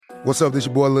What's up, this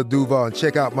your boy Lil Duval, and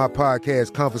check out my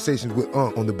podcast, Conversations with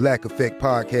Unc, on the Black Effect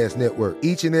Podcast Network.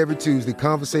 Each and every Tuesday,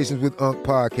 Conversations with Unc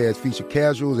podcast feature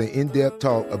casuals and in-depth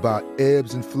talk about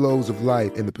ebbs and flows of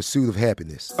life and the pursuit of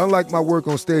happiness. Unlike my work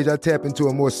on stage, I tap into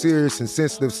a more serious and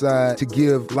sensitive side to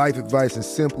give life advice and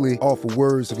simply offer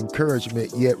words of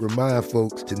encouragement, yet remind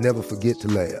folks to never forget to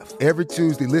laugh. Every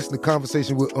Tuesday, listen to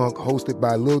Conversations with Unc, hosted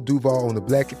by Lil Duval on the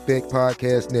Black Effect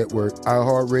Podcast Network,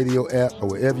 iHeartRadio app, or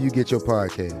wherever you get your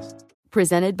podcasts.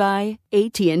 Presented by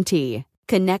AT&T.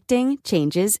 Connecting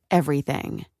changes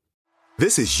everything.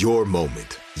 This is your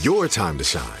moment, your time to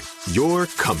shine, your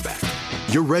comeback.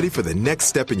 You're ready for the next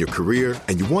step in your career,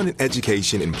 and you want an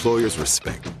education employers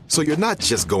respect. So you're not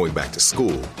just going back to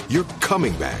school, you're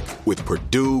coming back with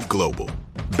Purdue Global.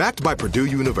 Backed by Purdue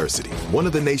University, one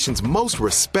of the nation's most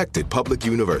respected public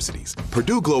universities,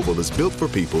 Purdue Global is built for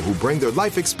people who bring their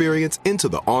life experience into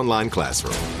the online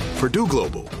classroom. Purdue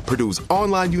Global, Purdue's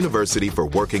online university for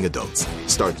working adults.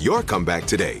 Start your comeback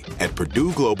today at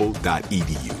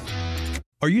purdueglobal.edu.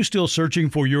 Are you still searching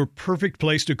for your perfect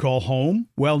place to call home?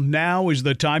 Well, now is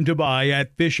the time to buy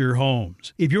at Fisher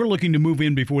Homes. If you're looking to move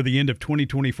in before the end of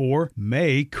 2024,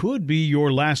 May could be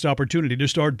your last opportunity to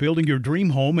start building your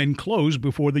dream home and close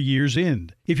before the year's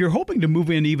end. If you're hoping to move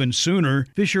in even sooner,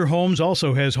 Fisher Homes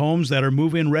also has homes that are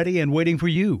move-in ready and waiting for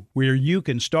you, where you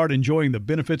can start enjoying the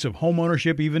benefits of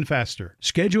homeownership even faster.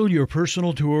 Schedule your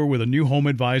personal tour with a new home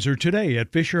advisor today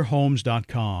at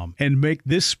FisherHomes.com and make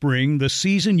this spring the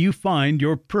season you find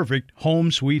your perfect home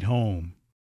sweet home.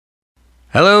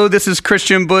 Hello, this is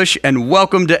Christian Bush, and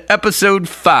welcome to episode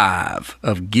 5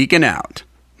 of Geeking Out,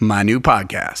 my new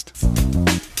podcast.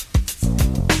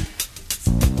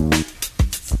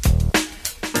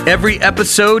 Every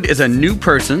episode is a new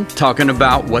person talking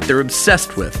about what they're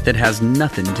obsessed with that has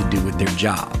nothing to do with their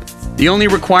job. The only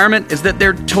requirement is that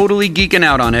they're totally geeking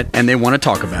out on it and they want to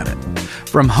talk about it.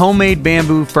 From homemade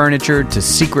bamboo furniture to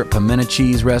secret pimento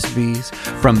cheese recipes,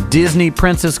 from Disney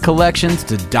princess collections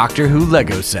to Doctor Who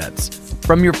Lego sets,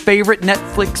 from your favorite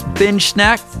Netflix binge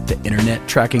snack to internet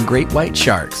tracking great white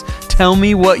sharks. Tell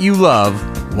me what you love,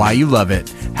 why you love it,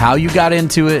 how you got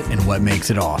into it, and what makes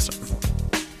it awesome.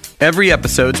 Every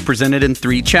episode's presented in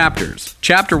 3 chapters.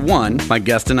 Chapter 1, my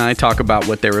guest and I talk about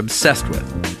what they're obsessed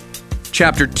with.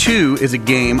 Chapter 2 is a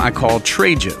game I call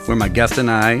Trade Ya, where my guest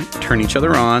and I turn each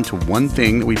other on to one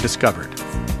thing that we've discovered.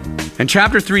 And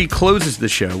Chapter 3 closes the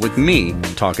show with me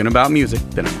talking about music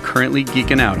that I'm currently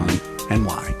geeking out on and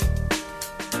why.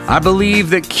 I believe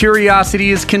that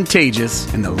curiosity is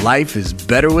contagious and that life is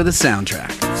better with a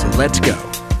soundtrack. So let's go.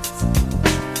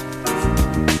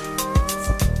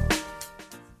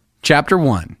 Chapter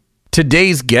 1.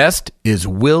 Today's guest is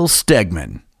Will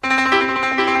Stegman.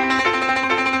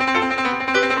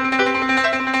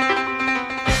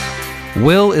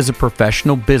 Will is a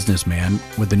professional businessman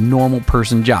with a normal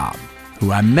person job,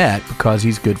 who I met because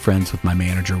he's good friends with my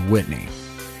manager, Whitney.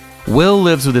 Will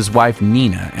lives with his wife,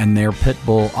 Nina, and their pit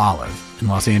bull, Olive, in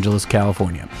Los Angeles,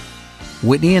 California.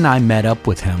 Whitney and I met up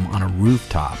with him on a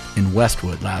rooftop in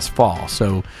Westwood last fall,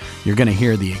 so you're going to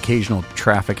hear the occasional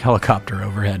traffic helicopter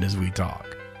overhead as we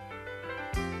talk.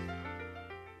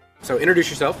 So introduce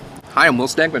yourself. Hi, I'm Will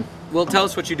Stegman. Will, tell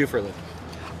us what you do for a living.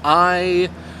 I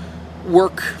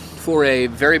work for a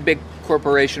very big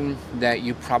corporation that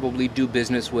you probably do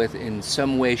business with in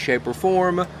some way, shape, or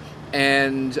form.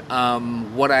 And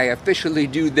what I officially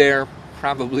do there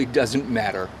probably doesn't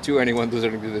matter to anyone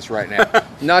listening to this right now.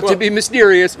 Not to be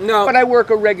mysterious, but I work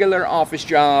a regular office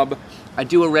job. I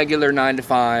do a regular 9 to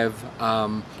 5.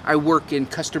 I work in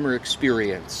customer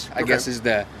experience, I guess is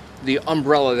the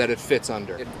umbrella that it fits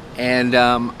under. And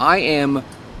I am,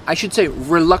 I should say,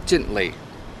 reluctantly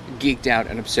geeked out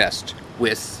and obsessed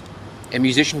with a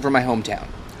musician from my hometown.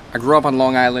 I grew up on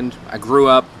Long Island. I grew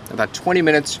up about 20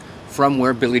 minutes from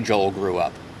where Billy Joel grew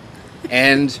up.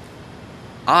 And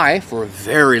I, for a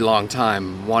very long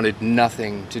time, wanted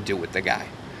nothing to do with the guy.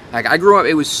 Like, I grew up,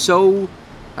 it was so,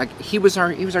 like, he was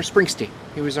our Springsteen.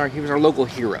 He was our local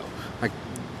hero. Like,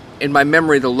 in my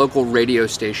memory, the local radio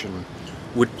station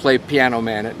would play Piano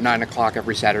Man at 9 o'clock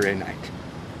every Saturday night.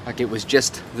 Like, it was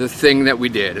just the thing that we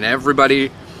did. And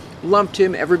everybody lumped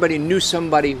him. Everybody knew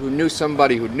somebody who knew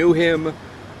somebody who knew him.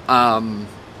 And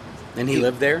he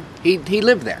lived there? He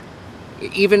lived there.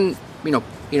 Even, you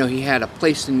know, he had a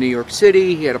place in New York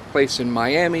City, he had a place in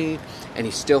Miami, and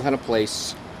he still had a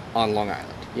place on Long Island.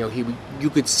 You know, you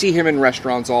could see him in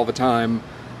restaurants all the time.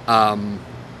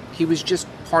 He was just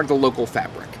part of the local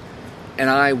fabric. And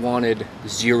I wanted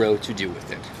zero to do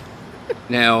with it.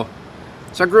 Now,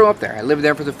 so I grew up there. I lived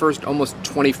there for the first almost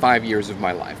 25 years of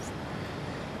my life.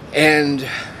 And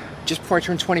just before I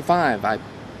turned 25, I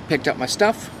picked up my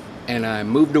stuff and I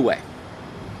moved away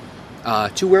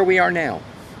to where we are now.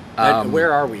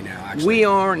 Where are we now, actually? We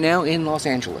are now in Los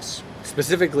Angeles.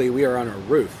 Specifically, we are on a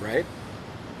roof, right?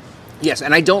 Yes,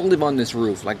 and I don't live on this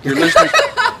roof. Like your listeners,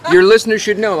 your listeners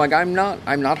should know. Like I'm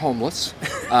not homeless.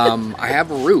 I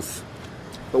have a roof.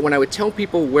 But when I would tell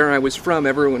people where I was from,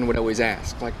 everyone would always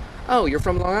ask, like, "Oh, you're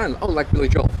from Long Island? Oh, like Billy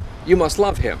Joel? You must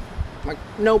love him." I'm like,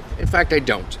 nope. In fact, I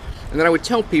don't. And then I would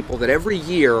tell people that every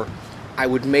year I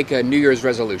would make a New Year's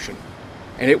resolution,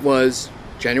 and it was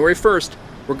January 1st.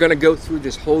 We're going to go through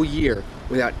this whole year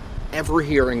without ever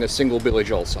hearing a single Billy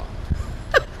Joel song.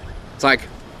 It's like,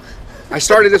 I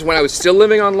started this when I was still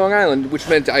living on Long Island, which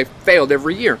meant I failed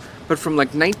every year. But from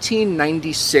like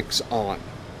 1996 on,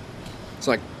 it's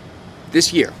like,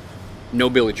 this year, no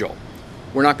Billy Joel.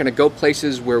 We're not going to go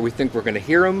places where we think we're going to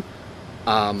hear him,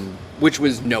 which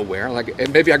was nowhere. Like,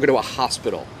 maybe I go to a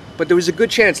hospital. But there was a good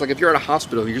chance, like, if you're at a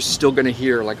hospital, you're still going to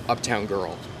hear, like, Uptown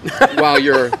Girl while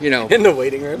you're, in the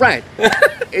waiting room. Right.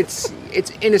 It's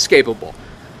inescapable.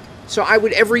 So I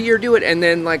would every year do it, and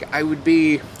then, like, I would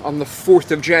be on the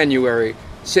 4th of January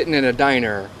sitting in a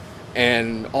diner,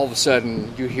 and all of a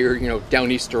sudden you hear,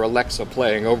 Downeaster Alexa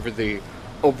playing over the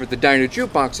diner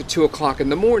jukebox at 2 o'clock in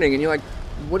the morning, and you're like,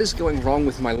 what is going wrong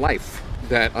with my life?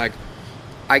 That, like,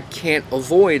 I can't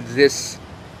avoid this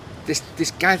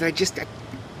guy that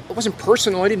it wasn't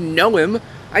personal. I didn't know him.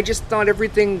 I just thought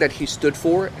everything that he stood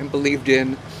for and believed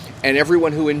in, and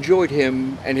everyone who enjoyed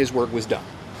him and his work was dumb.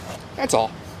 That's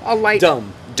all.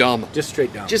 Dumb. Just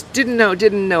straight dumb. Just didn't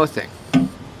know a thing.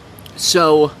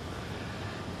 So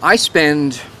I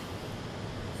spend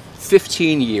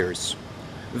 15 years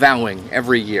vowing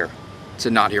every year to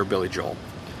not hear Billy Joel.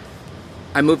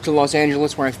 I moved to Los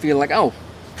Angeles where I feel like,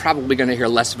 probably going to hear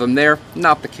less of him there.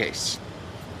 Not the case.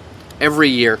 Every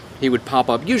year, he would pop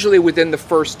up, usually within the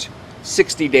first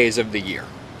 60 days of the year.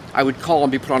 I would call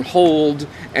and be put on hold,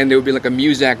 and there would be like a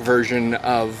Muzak version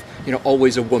of,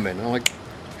 Always a Woman. And I'm like,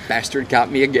 bastard got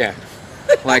me again.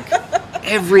 Like,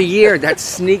 every year, that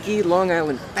sneaky Long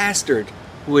Island bastard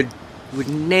would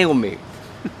nail me.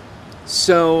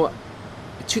 So,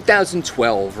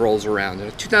 2012 rolls around.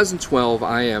 And in 2012,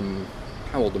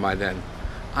 how old am I then?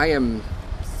 I am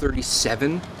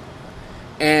 37.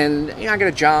 And, I got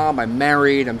a job, I'm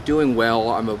married, I'm doing well,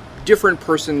 I'm a different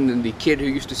person than the kid who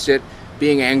used to sit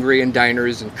being angry in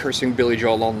diners and cursing Billy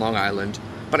Joel on Long Island,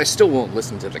 but I still won't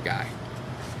listen to the guy.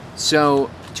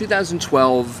 So,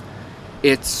 2012,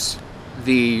 it's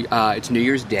New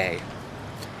Year's Day,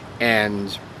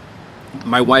 and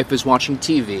my wife is watching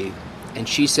TV, and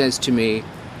she says to me,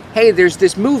 hey, there's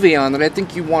this movie on that I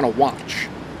think you want to watch.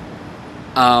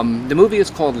 The movie is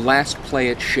called Last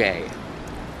Play at Shea.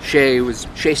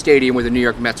 Shea Stadium where the New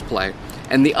York Mets play.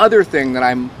 And the other thing that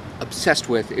I'm obsessed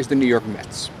with is the New York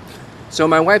Mets. So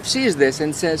my wife sees this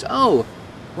and says, oh,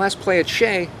 Last Play at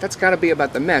Shea, that's got to be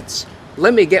about the Mets.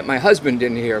 Let me get my husband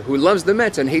in here, who loves the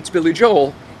Mets and hates Billy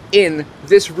Joel, in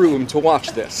this room to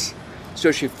watch this.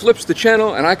 So she flips the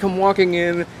channel, and I come walking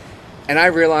in, and I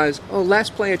realize,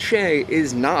 Last Play at Shea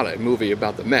is not a movie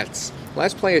about the Mets.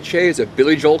 Last Play at Shea is a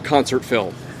Billy Joel concert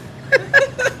film.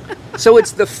 So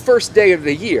it's the first day of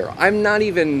the year. I'm not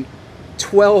even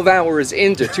 12 hours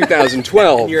into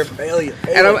 2012. And you're a failure.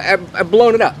 And I've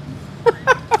blown it up.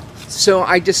 So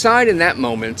I decide in that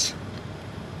moment,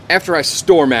 after I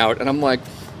storm out, and I'm like,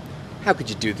 how could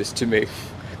you do this to me?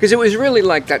 Because it was really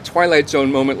like that Twilight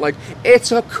Zone moment, like,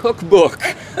 it's a cookbook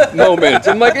moment.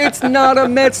 I'm like, it's not a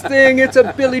Mets thing, it's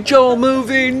a Billy Joel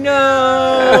movie,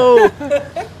 no!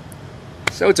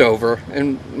 So it's over,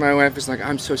 and my wife is like,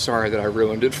 I'm so sorry that I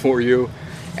ruined it for you.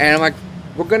 And I'm like,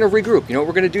 we're going to regroup. You know what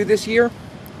we're going to do this year?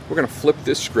 We're going to flip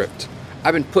this script.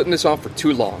 I've been putting this off for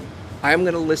too long. I'm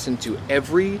going to listen to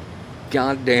every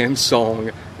goddamn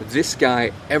song this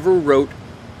guy ever wrote,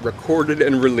 recorded,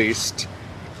 and released.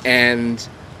 And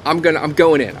I'm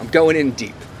going in. I'm going in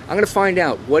deep. I'm going to find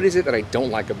out, what is it that I don't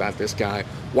like about this guy?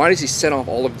 Why does he set off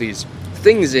all of these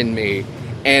things in me?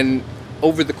 And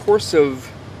over the course of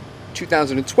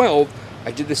 2012,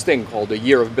 I did this thing called A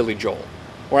Year of Billy Joel,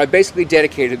 where I basically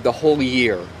dedicated the whole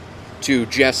year to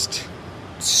just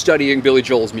studying Billy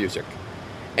Joel's music.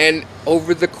 And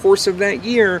over the course of that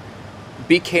year,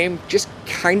 became just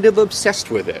kind of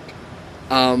obsessed with it.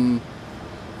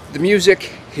 The music,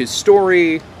 his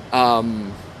story,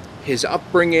 his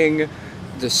upbringing,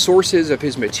 the sources of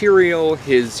his material,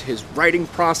 his writing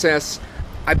process.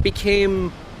 I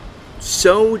became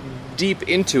so deep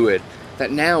into it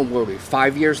that now,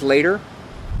 5 years later,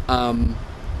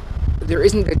 there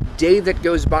isn't a day that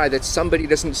goes by that somebody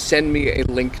doesn't send me a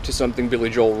link to something Billy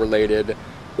Joel related,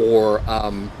 or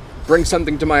bring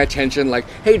something to my attention, like,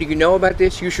 hey, do you know about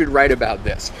this? You should write about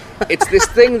this. It's this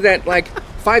thing that, like,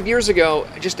 5 years ago,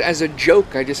 just as a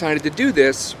joke, I decided to do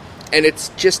this, and it's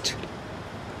just,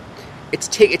 it's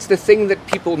the thing that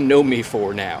people know me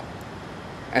for now,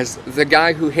 as the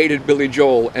guy who hated Billy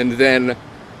Joel and then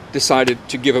decided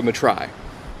to give him a try.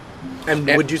 And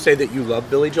would you say that you love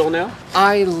Billy Joel now?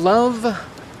 I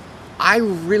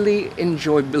really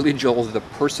enjoy Billy Joel the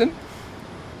person,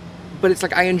 but it's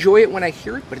like I enjoy it when I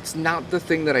hear it, but it's not the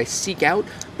thing that I seek out,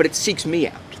 but it seeks me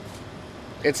out.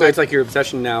 So it's like your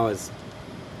obsession now is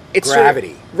it's gravity,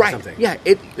 sort of, right? Something. Yeah,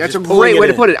 that's a just pulling great it way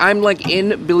to in. put it. I'm like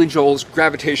in Billy Joel's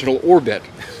gravitational orbit,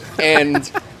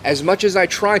 and as much as I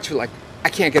try to, like, I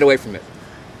can't get away from it.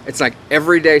 It's like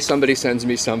every day somebody sends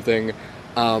me something,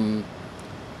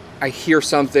 I hear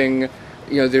something,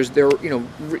 there are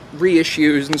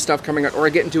reissues and stuff coming out, or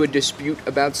I get into a dispute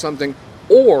about something,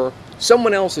 or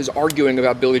someone else is arguing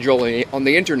about Billy Joel on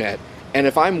the internet, and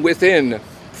if I'm within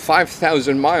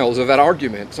 5,000 miles of that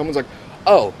argument, someone's like,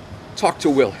 oh, talk to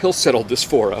Will, he'll settle this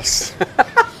for us.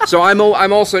 So I'm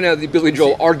also now the Billy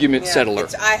Joel argument settler.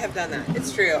 I have done that.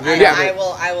 It's true. Yeah.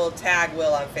 I will tag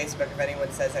Will on Facebook if anyone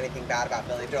says anything bad about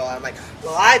Billy Joel. I'm like,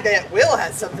 well, I bet Will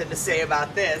has something to say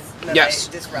about this. And then Yes.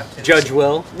 I disrupt his Judge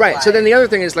Will. Right. So then the other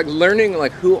thing is like learning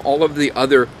like who all of the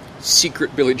other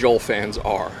secret Billy Joel fans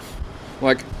are.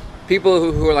 Like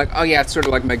people who are like, oh yeah, it's sort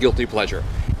of like my guilty pleasure.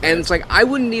 And it's like I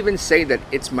wouldn't even say that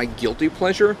it's my guilty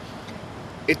pleasure.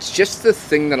 It's just the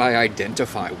thing that I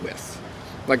identify with.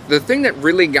 Like, the thing that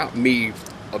really got me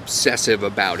obsessive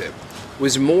about it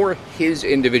was more his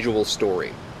individual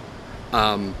story.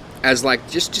 As, like,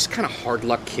 just kind of hard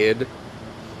luck kid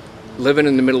living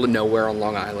in the middle of nowhere on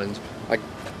Long Island. Like,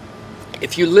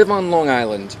 if you live on Long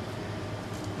Island,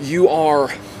 you are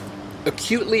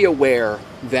acutely aware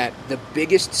that the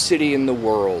biggest city in the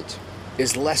world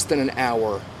is less than an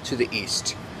hour to the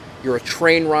east. You're a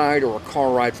train ride or a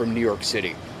car ride from New York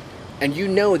City. And you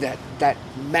know that that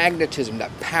magnetism,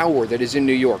 that power that is in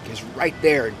New York is right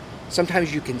there. And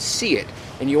sometimes you can see it.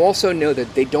 And you also know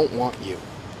that they don't want you.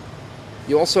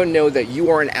 You also know that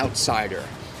you are an outsider.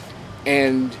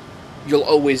 And you'll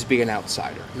always be an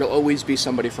outsider. You'll always be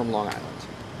somebody from Long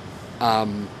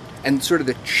Island. And sort of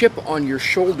the chip on your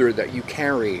shoulder that you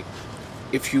carry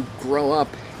if you grow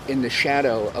up in the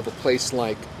shadow of a place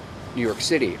like New York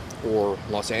City or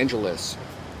Los Angeles,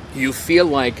 you feel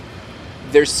like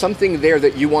there's something there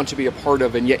that you want to be a part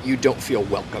of and yet you don't feel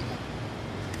welcome.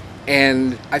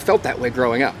 And I felt that way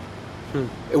growing up.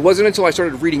 It wasn't until I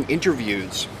started reading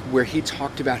interviews where he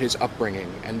talked about his upbringing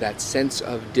and that sense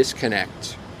of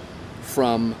disconnect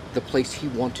from the place he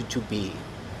wanted to be,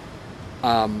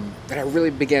 that I really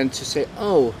began to say,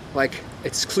 oh, like,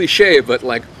 it's cliche, but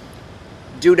like,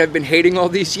 dude, I've been hating all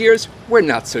these years. We're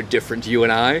not so different, you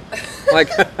and I. Like,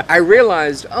 I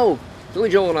realized, oh, Billy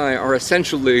Joel and I are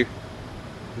essentially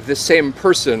the same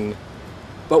person,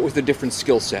 but with a different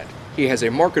skill set. He has a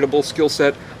marketable skill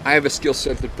set. I have a skill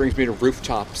set that brings me to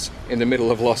rooftops in the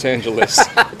middle of Los Angeles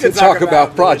to talk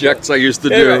about projects I used to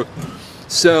do.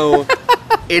 So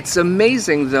it's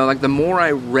amazing, though. Like, the more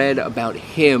I read about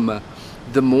him,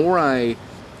 the more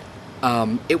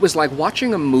it was like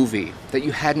watching a movie that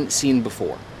you hadn't seen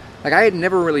before. Like, I had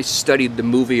never really studied the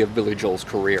movie of Billy Joel's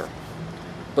career.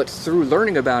 But through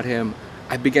learning about him,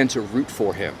 I began to root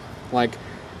for him. Like,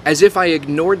 as if I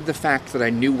ignored the fact that I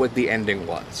knew what the ending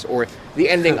was, or the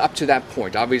ending up to that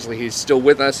point. Obviously, he's still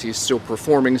with us, he's still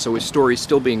performing, so his story's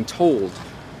still being told.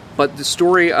 But the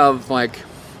story of, like,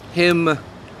 him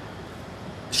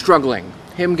struggling,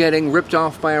 him getting ripped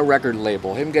off by a record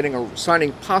label, him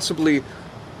signing possibly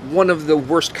one of the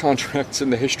worst contracts in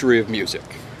the history of music,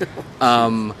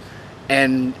 and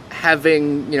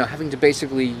having to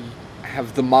basically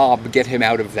have the mob get him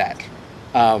out of that,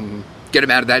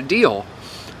 deal.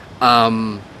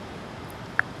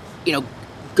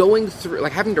 Going through,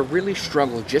 like, having to really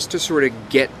struggle just to sort of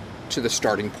get to the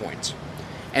starting point,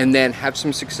 and then have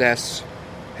some success,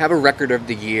 have a record of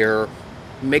the year,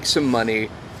 make some money,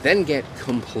 then get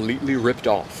completely ripped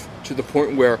off to the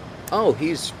point where, oh,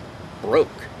 he's broke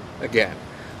again.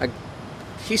 Like,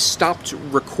 he stopped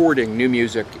recording new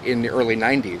music in the early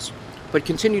 90s, but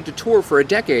continued to tour for a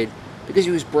decade because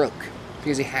he was broke,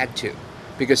 because he had to,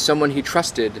 because someone he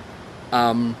trusted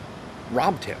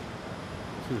robbed him.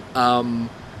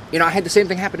 I had the same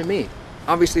thing happen to me.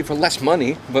 Obviously for less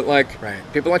money, but like, right.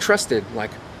 People I trusted,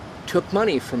 like, took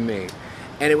money from me.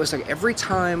 And it was like every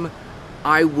time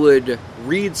I would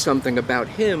read something about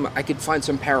him, I could find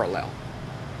some parallel.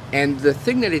 And the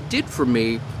thing that it did for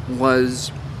me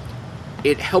was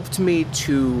it helped me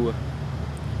to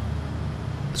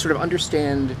sort of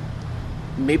understand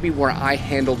maybe where I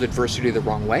handled adversity the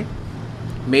wrong way.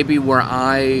 Maybe where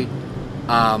I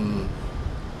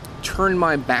turned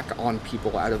my back on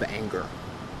people out of anger.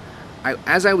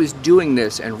 As I was doing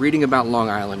this and reading about Long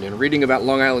Island and reading about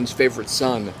Long Island's favorite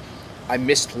son, I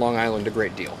missed Long Island a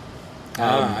great deal.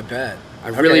 I bet. I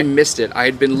really missed it. I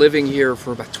had been living here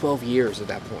for about 12 years at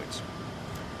that point.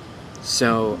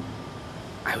 So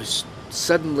I was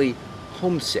suddenly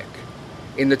homesick.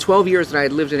 In the 12 years that I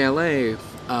had lived in LA,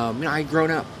 I had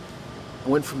grown up. I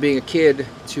went from being a kid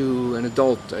to an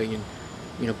adult,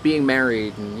 being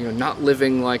married and, not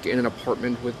living like in an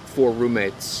apartment with 4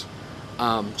 roommates.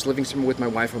 Just living somewhere with my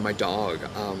wife and my dog.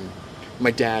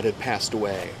 My dad had passed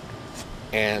away.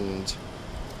 And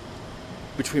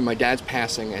between my dad's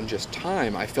passing and just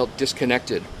time, I felt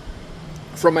disconnected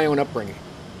from my own upbringing.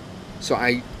 So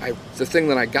the thing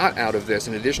that I got out of this,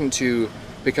 in addition to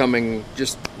becoming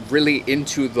just really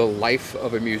into the life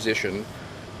of a musician,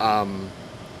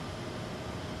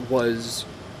 was,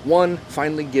 one,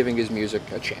 finally giving his music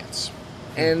a chance.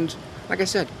 And like I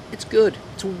said, it's good.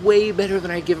 It's way better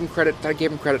than I gave him credit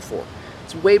for.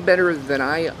 It's way better than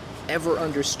I ever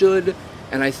understood,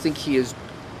 and I think he is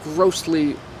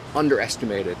grossly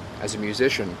underestimated as a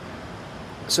musician.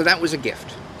 So that was a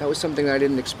gift. That was something that I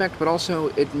didn't expect, but also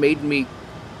it made me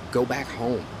go back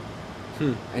home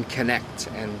and connect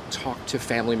and talk to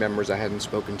family members I hadn't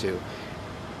spoken to.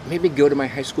 Maybe go to my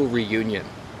high school reunion.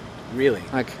 Really?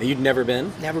 Like, you'd never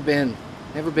been? Never been.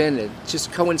 It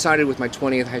just coincided with my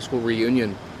 20th high school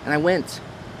reunion, and I went.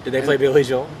 Did they play Billy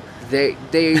Joel? They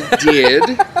did.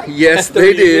 Yes,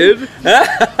 they did.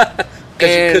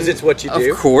 Because it's what you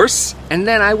do. Of course. And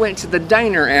then I went to the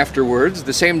diner afterwards,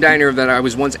 the same diner that I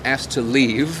was once asked to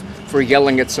leave for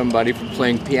yelling at somebody for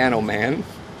playing Piano Man.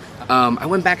 I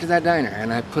went back to that diner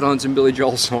and I put on some Billy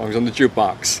Joel songs on the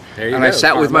jukebox. There you and go, I sat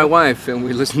karma. with my wife and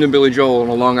we listened to Billy Joel on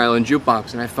a Long Island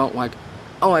jukebox, and I felt like,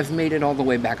 oh, I've made it all the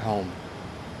way back home.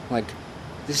 Like,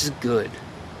 this is good.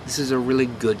 This is a really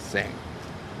good thing.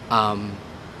 And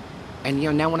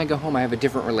now when I go home, I have a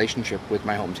different relationship with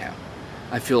my hometown.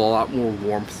 I feel a lot more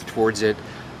warmth towards it.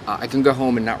 I can go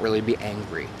home and not really be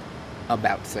angry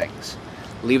about things.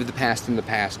 Leave the past in the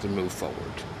past and move forward.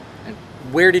 And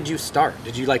where did you start?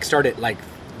 Did you start it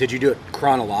did you do it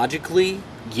chronologically?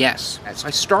 Yes.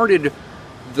 I started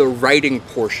the writing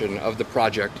portion of the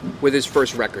project with his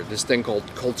first record, this thing called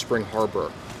Cold Spring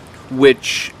Harbor,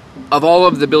 which, of all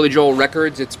of the Billy Joel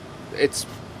records, it's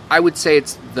I would say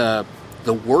it's the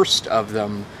worst of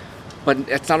them. But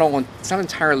it's not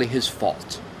entirely his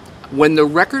fault. When the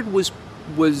record was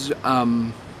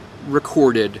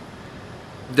recorded,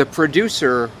 the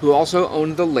producer, who also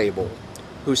owned the label,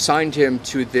 who signed him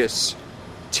to this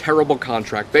terrible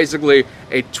contract, basically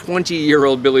a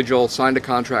 20-year-old Billy Joel signed a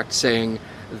contract saying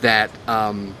that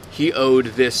he owed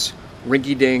this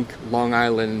rinky-dink Long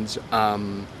Island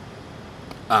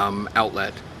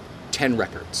outlet 10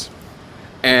 records.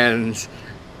 And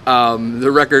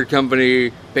the record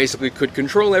company basically could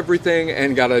control everything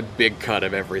and got a big cut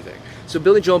of everything. So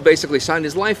Billy Joel basically signed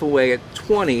his life away at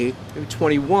 20, maybe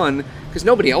 21, because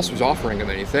nobody else was offering him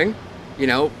anything.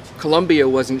 Columbia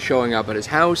wasn't showing up at his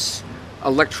house.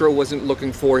 Elektra wasn't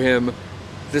looking for him.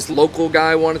 This local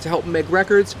guy wanted to help him make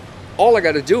records. All I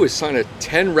got to do is sign a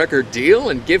 10-record deal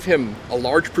and give him a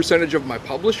large percentage of my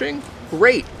publishing?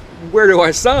 Great. Where do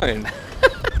I sign?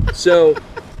 So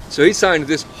he signed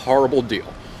this horrible deal.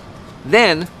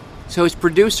 Then, so his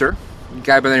producer, a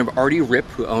guy by the name of Artie Ripp,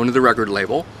 who owned the record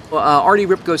label, Artie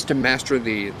Ripp goes to master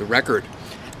the record,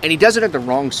 and he does it at the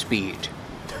wrong speed.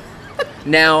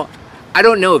 Now, I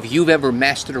don't know if you've ever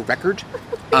mastered a record,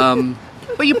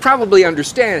 but you probably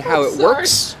understand how it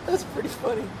works. That's pretty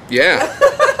funny. Yeah.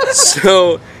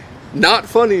 So, not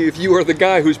funny if you are the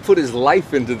guy who's put his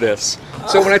life into this.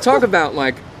 So when I talk about,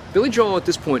 Billy Joel at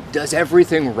this point does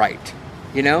everything right,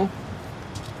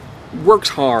 works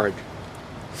hard,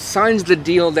 signs the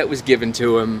deal that was given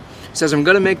to him, says, I'm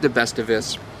going to make the best of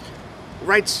this,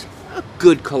 writes a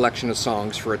good collection of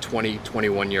songs for a 20,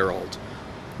 21-year-old.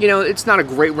 It's not a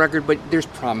great record, but there's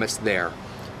promise there.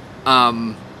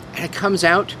 And it comes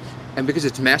out, and because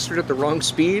it's mastered at the wrong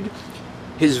speed,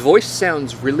 his voice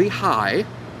sounds really high,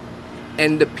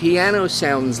 and the piano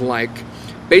sounds like,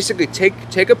 basically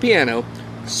take a piano,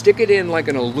 stick it in like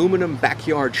an aluminum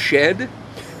backyard shed,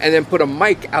 and then put a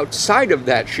mic outside of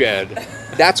that shed.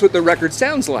 That's what the record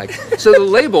sounds like. So the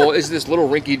label is this little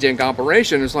rinky-dink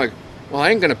operation. It's like, well, I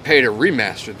ain't gonna pay to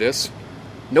remaster this.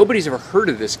 Nobody's ever heard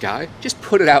of this guy. Just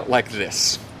put it out like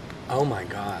this. Oh my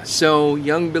gosh. So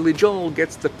young Billy Joel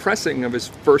gets the pressing of his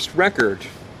first record,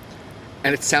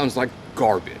 and it sounds like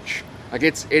garbage.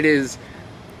 It is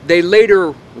They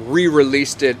later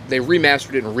re-released it. They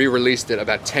remastered it and re-released it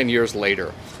about 10 years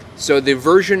later. So the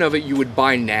version of it you would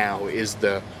buy now is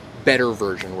the better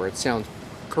version, where it sounds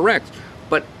correct.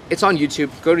 But it's on YouTube.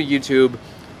 Go to YouTube,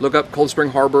 look up Cold Spring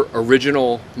Harbor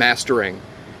original mastering,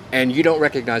 and you don't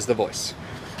recognize the voice.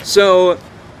 So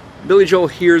Billy Joel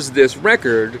hears this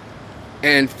record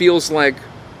and feels like,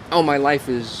 oh, my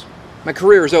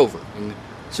career is over. And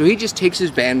so he just takes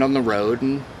his band on the road,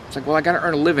 and it's like, well, I got to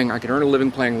earn a living. I can earn a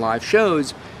living playing live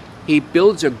shows. He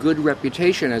builds a good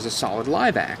reputation as a solid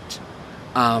live act.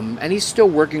 And he's still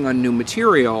working on new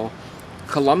material.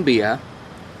 Columbia,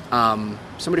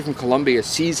 somebody from Columbia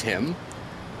sees him,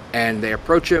 and they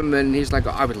approach him, and he's like,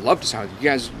 I would love to sound you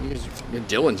guys,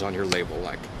 Dylan's on your label.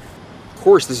 Like, of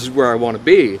course, this is where I want to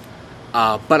be.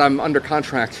 But I'm under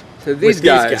contract to these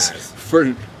guys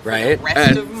for right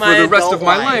and for the rest of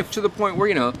my life, to the point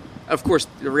where, of course,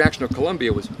 the reaction of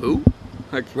Columbia was, who?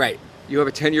 Like, right. You have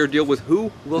a 10-year deal with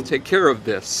who? We'll take care of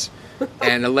this.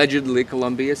 And allegedly,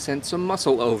 Columbia sent some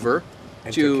muscle over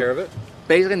and to took care of it.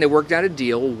 Basically, they worked out a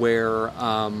deal where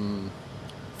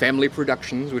Family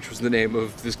Productions, which was the name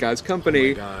of this guy's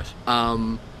company,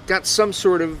 got some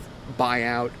sort of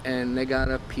buyout, and they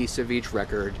got a piece of each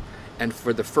record. And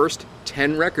for the first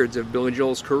 10 records of Billy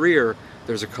Joel's career,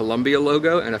 there's a Columbia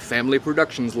logo and a Family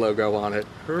Productions logo on it,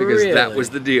 because that was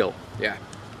the deal. Yeah.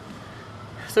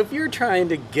 So if you're trying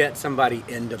to get somebody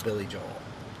into Billy Joel,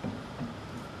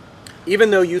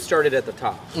 even though you started at the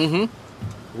top,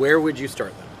 where would you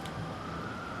start them?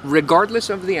 Regardless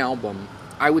of the album,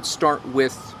 I would start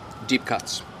with deep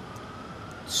cuts.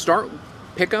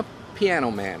 Pick up Piano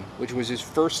Man, which was his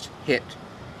first hit,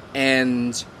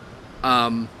 and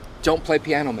don't play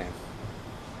Piano Man.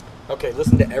 Okay,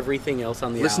 listen to everything else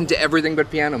on the album. Listen to everything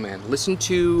but Piano Man. Listen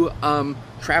to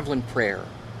Travelin' Prayer,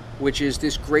 which is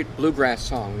this great bluegrass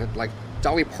song that, like,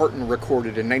 Dolly Parton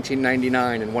recorded in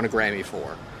 1999 and won a Grammy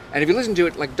for. And if you listen to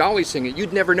it like Dolly sing it,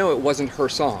 you'd never know it wasn't her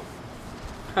song.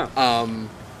 Huh.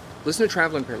 Listen to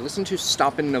Travelin' Prayer. Listen to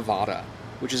Stoppin' Nevada,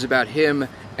 which is about him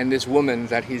and this woman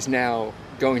that he's now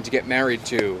going to get married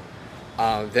to,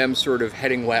 them sort of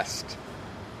heading west.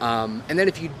 And then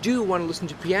if you do want to listen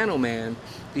to Piano Man,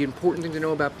 the important thing to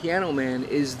know about Piano Man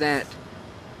is that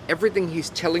everything he's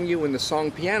telling you in the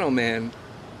song Piano Man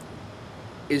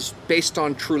is based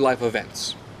on true life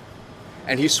events.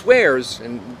 And he swears,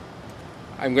 and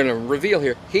I'm going to reveal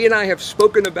here, he and I have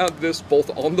spoken about this both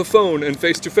on the phone and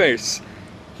face to face.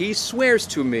 He swears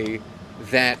to me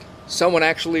that someone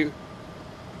actually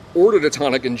ordered a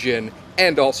tonic and gin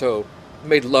and also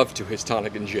made love to his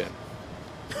tonic and gin.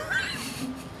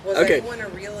 Was anyone a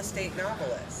real estate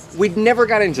novelist? We never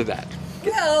got into that.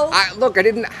 Well,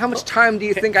 how much time do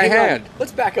you think I had?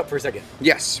 Let's back up for a second.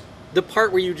 Yes. The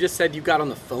part where you just said you got on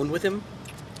the phone with him?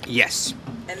 Yes.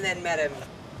 And then met him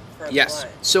for Yes.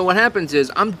 lunch. So what happens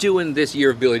is, I'm doing this year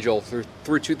of Billy Joel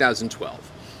through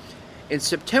 2012. In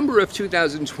September of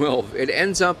 2012, it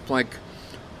ends up like,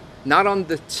 not on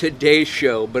the Today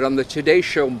Show, but on the Today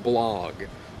Show blog,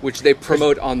 which they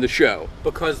promote on the show.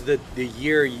 Because the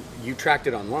year you tracked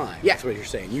it online. Yeah. That's what you're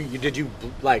saying. Did you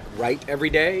write every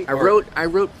day? I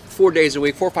wrote 4 days a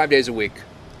week, 4 or 5 days a week.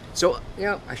 So,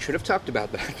 I should have talked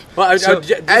about that. Well,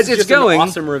 as it's going, an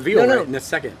awesome reveal right in a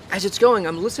second. As it's going,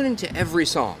 I'm listening to every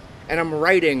song, and I'm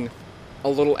writing a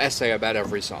little essay about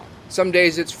every song. Some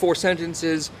days it's 4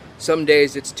 sentences, some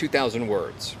days it's 2,000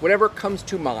 words. Whatever comes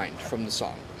to mind from the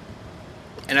song.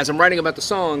 And as I'm writing about the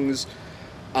songs,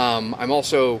 I'm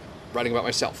also writing about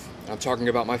myself. I'm talking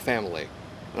about my family.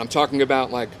 And I'm talking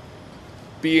about, like,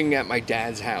 being at my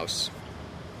dad's house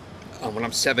when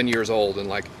I'm 7 years old, and,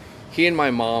 like, he and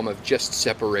my mom have just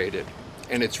separated,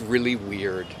 and it's really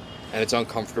weird, and it's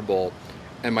uncomfortable.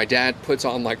 And my dad puts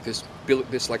on, like, this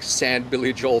like sad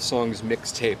Billy Joel songs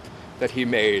mixtape that he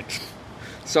made.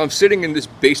 So I'm sitting in this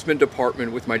basement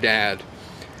apartment with my dad,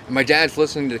 and my dad's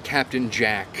listening to Captain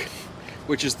Jack,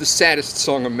 which is the saddest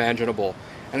song imaginable.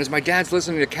 And as my dad's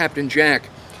listening to Captain Jack,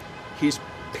 he's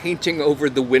painting over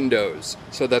the windows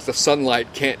so that the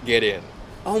sunlight can't get in.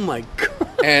 Oh my God.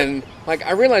 And, like,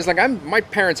 I realized, like, my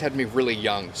parents had me really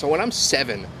young. So when I'm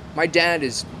 7, my dad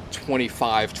is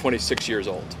 25, 26 years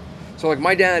old. So, like,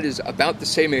 my dad is about the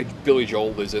same age Billy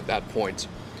Joel is at that point.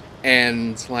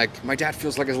 And, like, my dad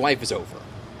feels like his life is over.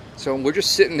 So we're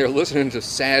just sitting there listening to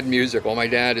sad music while my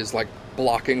dad is, like,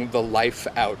 blocking the life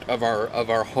out of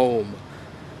our home.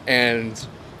 And,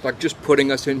 like, just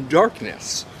putting us in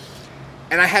darkness.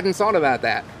 And I hadn't thought about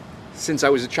that since I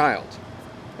was a child.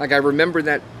 Like, I remember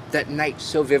that night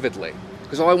so vividly.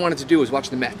 Because all I wanted to do was watch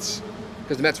the Mets.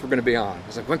 Because the Mets were going to be on. I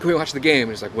was like, when can we watch the game?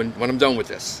 And he's like, when I'm done with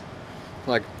this.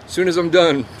 Like, as soon as I'm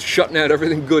done shutting out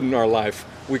everything good in our life,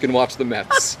 we can watch the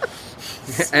Mets.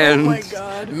 And oh my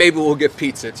God. maybe we'll get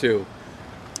pizza too.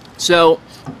 So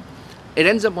it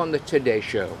ends up on the Today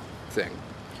Show thing.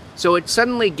 So it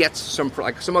suddenly gets some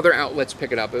other outlets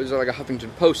pick it up. It was like a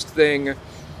Huffington Post thing.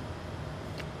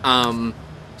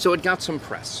 So it got some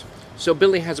press. So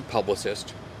Billy has a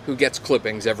publicist who gets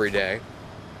clippings every day,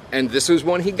 and this was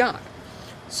one he got.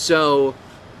 So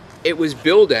it was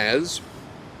billed as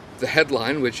the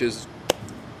headline, which is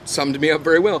summed me up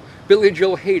very well. Billy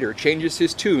Joel Hader changes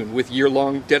his tune with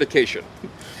year-long dedication.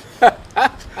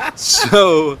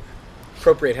 So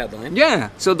Appropriate headline. yeah,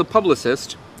 so the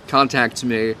publicist contacts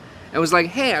me and was like,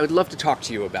 hey, I would love to talk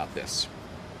to you about this.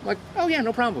 I'm like, oh yeah,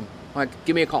 no problem. Like,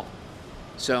 give me a call.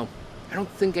 So I don't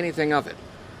think anything of it.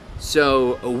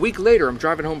 So a week later, I'm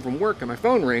driving home from work and my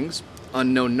phone rings,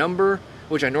 unknown number,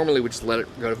 which I normally would just let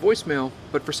it go to voicemail,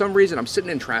 but for some reason I'm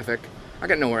sitting in traffic, I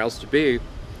got nowhere else to be.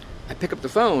 I pick up the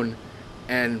phone,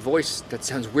 and voice that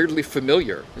sounds weirdly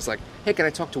familiar is like, hey, can I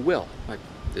talk to Will? I'm like,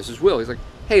 this is Will. He's like,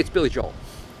 hey, it's Billy Joel.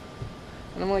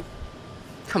 And I'm like,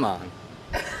 come on.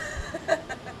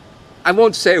 I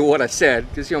won't say what I said,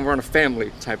 because we're on a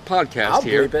family type podcast I'll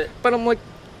here. bleep it. But I'm like,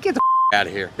 get the out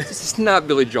of here. This is not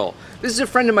Billy Joel. This is a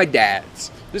friend of my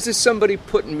dad's. This is somebody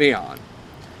putting me on.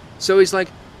 So he's like,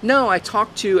 no, I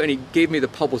talked to, and he gave me the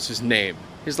publicist's name.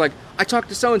 He's like, I talked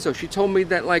to so-and-so. She told me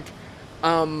that, like,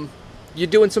 you're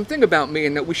doing something about me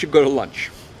and that we should go to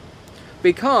lunch.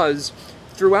 Because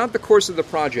throughout the course of the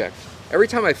project, every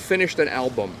time I finished an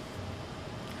album,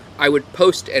 I would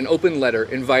post an open letter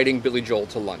inviting Billy Joel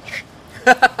to lunch.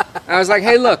 I was like,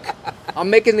 hey, look, I'm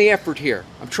making the effort here.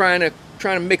 I'm trying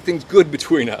to make things good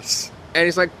between us. And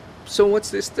he's like, so what's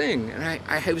this thing? And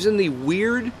I was in the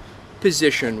weird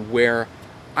position where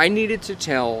I needed to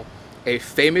tell a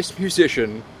famous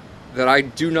musician that I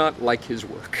do not like his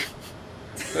work.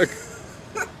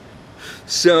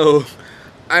 So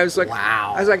I was like,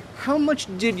 wow. I was like, how much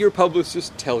did your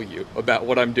publicist tell you about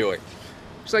what I'm doing?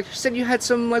 She's like, she said you had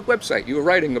some like website you were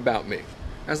writing about me.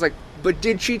 I was like, but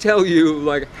did she tell you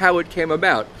like how it came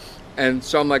about? And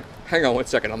so I'm like, hang on one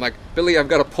second. I'm like, Billy, I've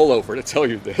got to pull over to tell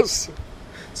you this.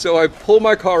 So I pull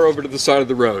my car over to the side of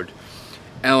the road,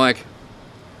 and I'm like,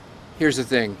 here's the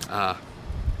thing.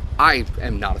 I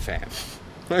am not a fan.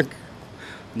 Like,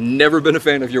 never been a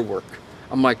fan of your work.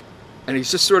 I'm like, and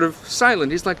he's just sort of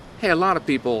silent. He's like, hey, a lot of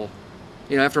people,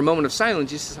 after a moment of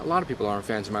silence, he says, a lot of people aren't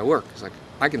fans of my work. He's like,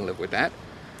 I can live with that.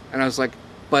 And I was like,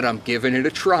 but I'm giving it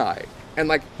a try. And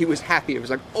like, he was happy. It was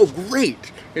like, oh,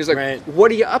 great. He was like, right.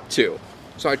 What are you up to?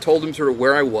 So I told him sort of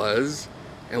where I was,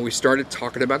 and we started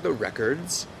talking about the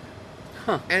records.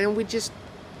 And we just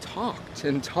talked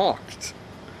and talked.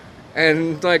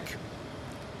 And like,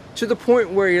 to the point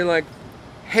where you're like,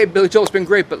 hey, Billy Joel, it's been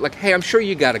great, but like, hey, I'm sure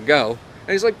you gotta go.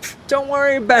 And he's like, don't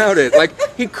worry about it. Like,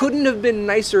 he couldn't have been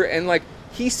nicer, and like,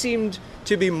 he seemed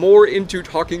to be more into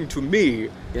talking to me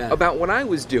about what I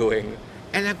was doing.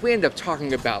 And like, we ended up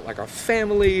talking about like our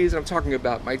families, and I'm talking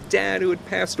about my dad who had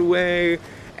passed away,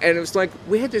 and it was like,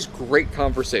 we had this great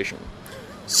conversation.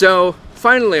 So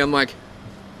finally I'm like,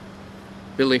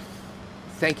 Billy,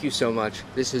 thank you so much.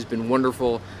 This has been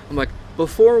wonderful. I'm like,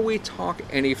 before we talk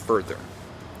any further,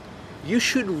 you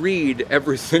should read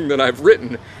everything that I've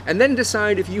written and then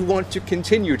decide if you want to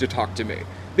continue to talk to me.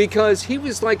 Because he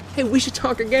was like, hey, we should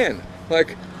talk again.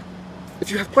 Like, if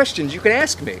you have questions, you can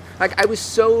ask me. Like, I was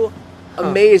so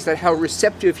amazed at how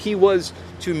receptive he was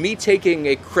to me taking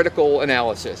a critical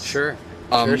analysis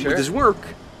with his work.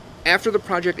 After the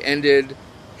project ended,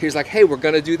 he was like, hey, we're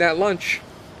going to do that lunch.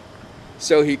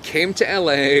 So he came to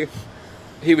LA.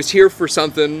 He was here for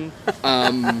something.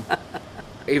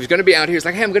 He was going to be out here. He was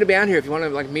like, hey, I'm going to be out here if you want to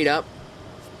like meet up.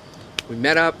 We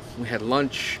met up. We had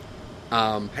lunch.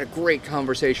 Had a great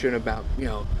conversation about,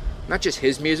 not just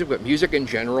his music, but music in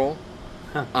general.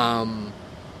 And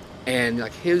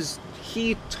like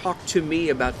he talked to me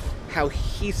about how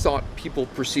he thought people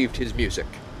perceived his music.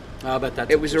 Oh, but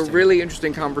that's it was a really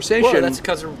interesting conversation. Well, that's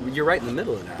because you're right in the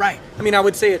middle of that. Right. I mean, I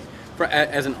would say it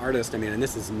as an artist. I mean,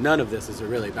 and none of this is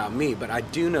really about me, but I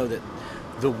do know that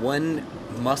the one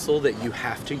muscle that you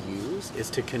have to use is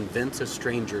to convince a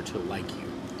stranger to like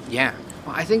you. Yeah.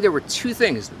 Well, I think there were two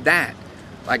things. That,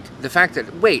 like the fact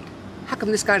that, wait, how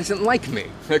come this guy doesn't like me?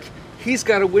 Like, he's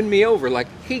got to win me over. Like,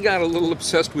 he got a little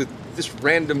obsessed with this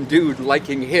random dude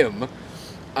liking him.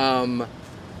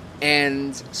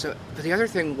 And so, but the other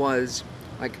thing was,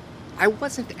 like, I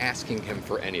wasn't asking him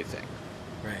for anything.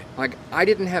 Right. Like, I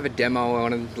didn't have a demo I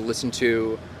wanted him to listen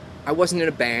to. I wasn't in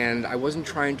a band. I wasn't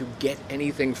trying to get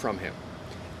anything from him.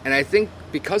 And I think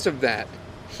because of that,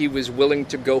 he was willing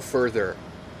to go further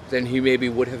than he maybe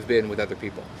would have been with other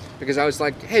people. Because I was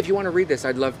like, hey, if you want to read this,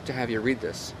 I'd love to have you read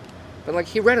this. But like,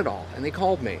 he read it all, and they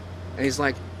called me. And he's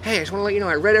like, hey, I just want to let you know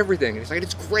I read everything. And he's like,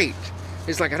 it's great.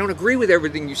 He's like, I don't agree with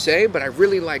everything you say, but I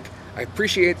really I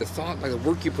appreciate the thought, like the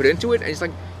work you put into it. And he's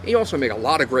like, you also make a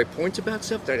lot of great points about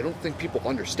stuff that I don't think people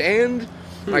understand.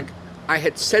 Like, I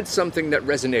had said something that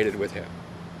resonated with him.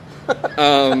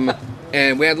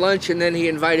 And we had lunch, and then he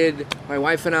invited my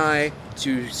wife and I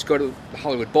to go to the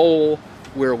Hollywood Bowl,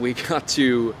 where we got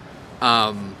to,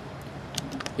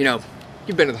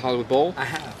 you've been to the Hollywood Bowl? I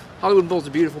have. Hollywood Bowl's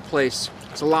a beautiful place.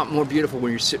 It's a lot more beautiful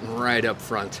when you're sitting right up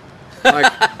front.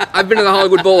 Like, I've been to the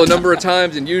Hollywood Bowl a number of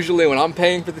times, and usually when I'm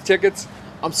paying for the tickets,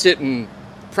 I'm sitting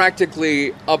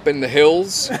practically up in the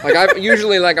hills. Like,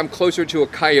 I'm closer to a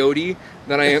coyote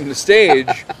than I am the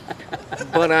stage.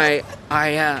 But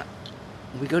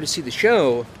we go to see the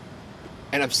show,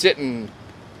 and I'm sitting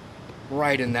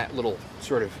right in that little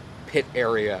sort of pit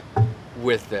area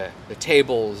with the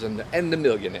tables and the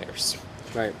millionaires.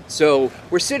 Right. So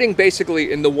we're sitting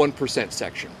basically in the 1%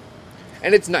 section.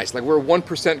 And it's nice. Like, we're 1%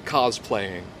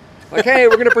 cosplaying. Like, hey,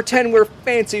 we're going to pretend we're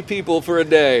fancy people for a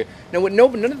day. Now, what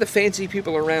none of the fancy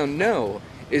people around know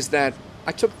is that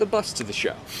I took the bus to the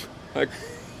show. Like,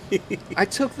 I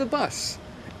took the bus.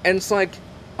 And it's like,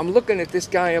 I'm looking at this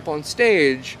guy up on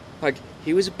stage, like,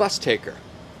 he was a bus taker.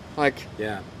 Like,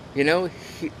 yeah.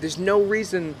 There's no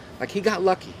reason, like, he got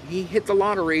lucky. He hit the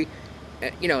lottery,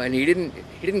 and he didn't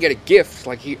get a gift.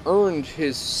 Like, he earned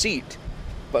his seat,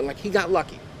 but, like, he got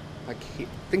lucky. Like,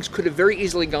 things could have very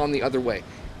easily gone the other way.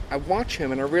 I watch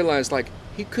him, and I realize, like,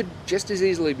 he could just as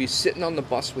easily be sitting on the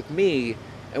bus with me,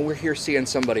 and we're here seeing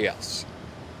somebody else.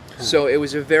 So it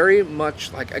was a very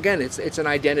much, like, again, it's an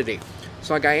identity.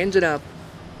 So, like, I ended up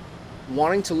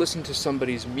wanting to listen to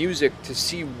somebody's music to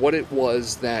see what it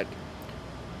was that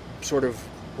sort of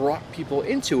brought people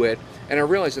into it, and I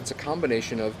realized it's a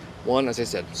combination of, one, as I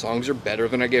said, songs are better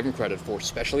than I gave them credit for,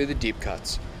 especially the deep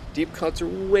cuts. Deep cuts are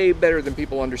way better than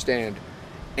people understand.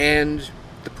 And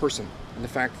the person, and the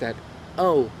fact that,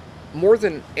 more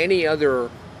than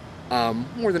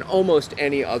almost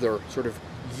any other sort of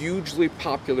hugely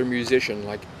popular musician,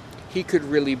 like, he could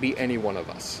really be any one of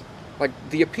us. Like,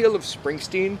 the appeal of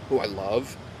Springsteen, who I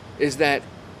love, is that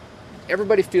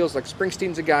everybody feels like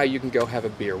Springsteen's a guy you can go have a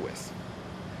beer with.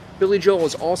 Billy Joel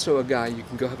is also a guy you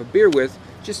can go have a beer with,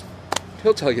 just,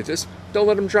 he'll tell you this, don't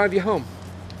let him drive you home.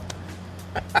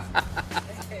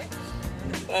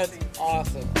 That's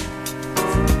awesome.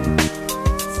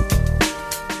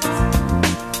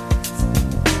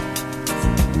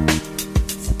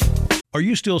 Are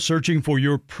you still searching for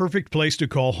your perfect place to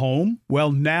call home?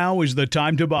 Well, now is the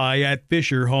time to buy at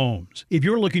Fisher Homes. If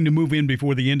you're looking to move in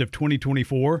before the end of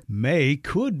 2024, May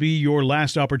could be your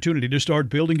last opportunity to start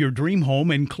building your dream home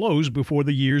and close before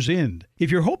the year's end.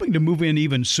 If you're hoping to move in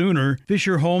even sooner,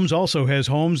 Fisher Homes also has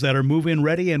homes that are move-in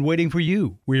ready and waiting for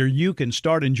you, where you can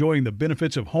start enjoying the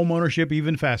benefits of homeownership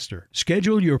even faster.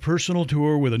 Schedule your personal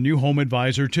tour with a new home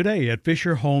advisor today at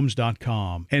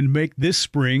FisherHomes.com and make this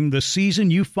spring the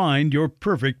season you find your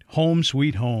perfect home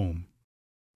sweet home.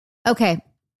 Okay,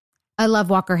 I love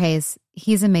Walker Hayes.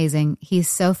 He's amazing. He's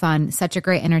so fun, such a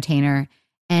great entertainer.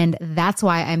 And that's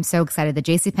why I'm so excited that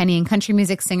JCPenney and country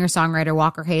music singer-songwriter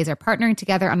Walker Hayes are partnering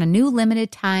together on a new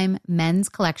limited-time men's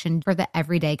collection for the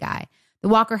everyday guy. The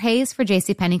Walker Hayes for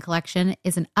JCPenney collection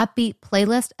is an upbeat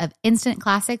playlist of instant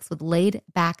classics with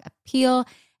laid-back appeal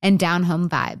and down-home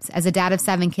vibes. As a dad of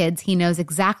 7 kids, he knows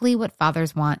exactly what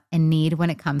fathers want and need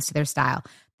when it comes to their style.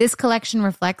 This collection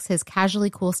reflects his casually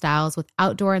cool styles with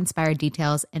outdoor-inspired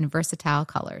details and versatile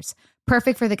colors.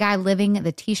 Perfect for the guy living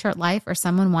the t-shirt life or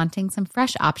someone wanting some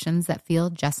fresh options that feel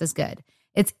just as good.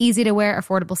 It's easy to wear,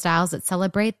 affordable styles that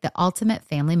celebrate the ultimate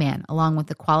family man, along with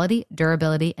the quality,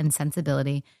 durability, and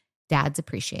sensibility dads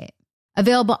appreciate.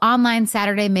 Available online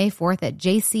Saturday, May 4th at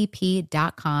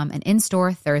jcp.com and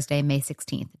in-store Thursday, May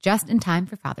 16th, just in time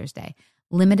for Father's Day.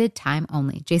 Limited time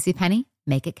only. JCPenney,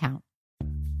 make it count.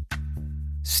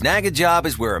 Snag a Job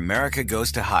is where America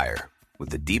goes to hire, with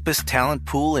the deepest talent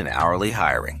pool in hourly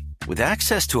hiring. With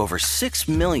access to over 6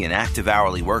 million active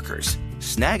hourly workers,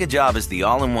 Snag a Job is the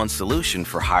all-in-one solution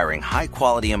for hiring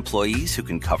high-quality employees who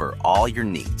can cover all your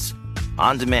needs.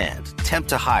 On demand, temp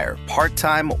to hire,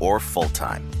 part-time or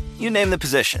full-time. You name the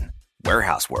position.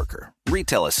 Warehouse worker,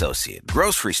 retail associate,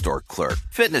 grocery store clerk,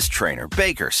 fitness trainer,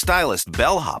 baker, stylist,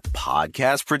 bellhop,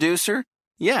 podcast producer.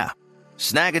 Yeah,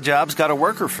 Snag a Job's got a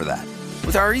worker for that.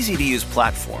 With our easy-to-use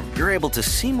platform, you're able to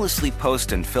seamlessly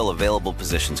post and fill available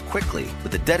positions quickly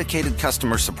with a dedicated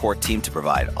customer support team to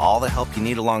provide all the help you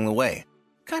need along the way.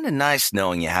 Kind of nice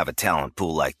knowing you have a talent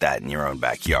pool like that in your own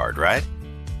backyard, right?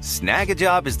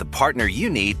 Snagajob is the partner you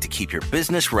need to keep your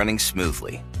business running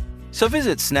smoothly. So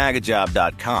visit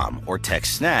snagajob.com or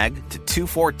text snag to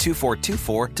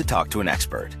 242424 to talk to an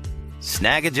expert.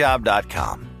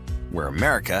 Snagajob.com, where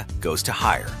America goes to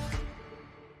hire.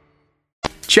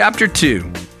 Chapter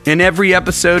 2. In every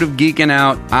episode of Geeking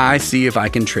Out, I see if I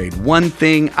can trade one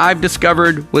thing I've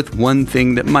discovered with one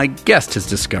thing that my guest has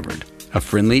discovered. A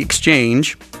friendly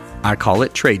exchange. I call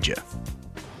it Trade Ya.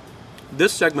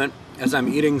 This segment, as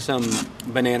I'm eating some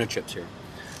banana chips here,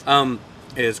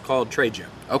 is called Trade Ya.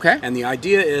 Okay. And the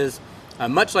idea is,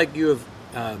 much like you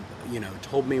have,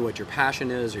 told me what your passion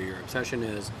is or your obsession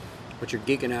is, what you're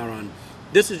geeking out on,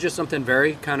 this is just something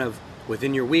very kind of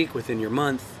within your week, within your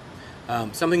month,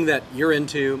 something that you're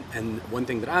into and one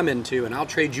thing that I'm into, and I'll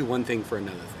trade you one thing for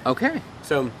another thing. Okay.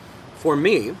 So for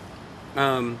me,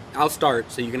 I'll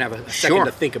start so you can have a second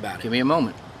to think about it. Give me a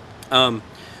moment.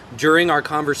 During our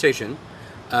conversation,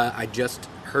 I just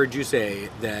heard you say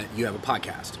that you have a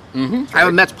podcast. Mm-hmm. Right? I have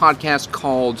a Mets podcast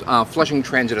called Flushing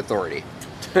Transit Authority,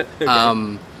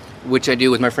 which I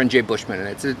do with my friend Jay Bushman, and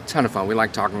it's a ton of fun. We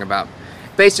like talking about...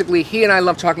 Basically, he and I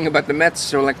love talking about the Mets,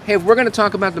 so we're like, hey, if we're going to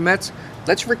talk about the Mets,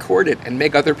 let's record it and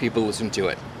make other people listen to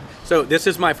it. So this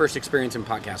is my first experience in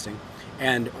podcasting,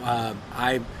 and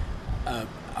I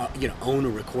own a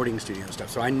recording studio and stuff,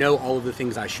 so I know all of the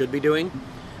things I should be doing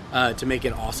to make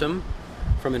it awesome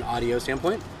from an audio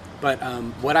standpoint. But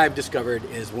what I've discovered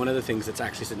is one of the things that's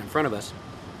actually sitting in front of us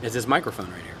is this microphone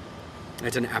right here.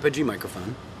 It's an Apogee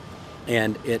microphone,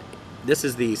 and this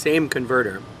is the same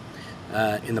converter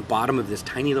in the bottom of this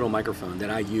tiny little microphone that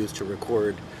I use to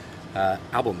record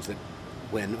albums that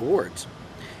win awards.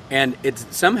 And it's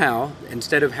somehow,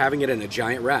 instead of having it in a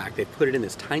giant rack, they put it in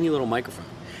this tiny little microphone.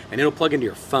 And it'll plug into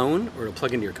your phone, or it'll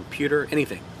plug into your computer,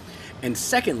 anything. And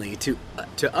secondly, to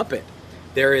up it,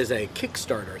 there is a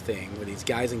Kickstarter thing with these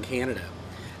guys in Canada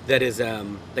that is,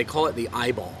 they call it the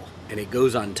eyeball, and it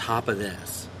goes on top of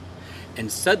this.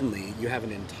 And suddenly, you have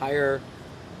an entire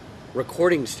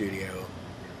recording studio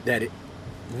that it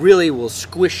really will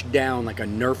squish down like a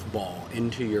Nerf ball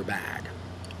into your bag.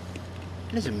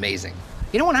 It is amazing.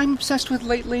 You know what I'm obsessed with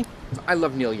lately? I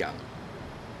love Neil Young.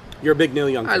 You're a big Neil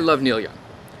Young fan. I love Neil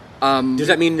Young. Does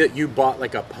that mean that you bought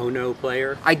like a Pono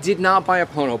player? I did not buy a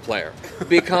Pono player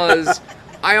because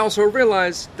I also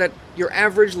realized that your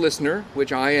average listener,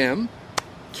 which I am,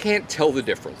 can't tell the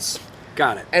difference.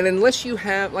 Got it. And unless you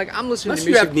have, like, I'm listening unless to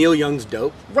music... you have Neil Young's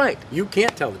dope. Right. You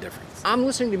can't tell the difference. I'm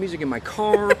listening to music in my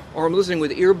car, or I'm listening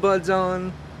with earbuds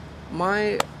on.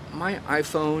 My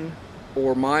iPhone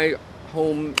or my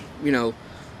home,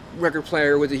 record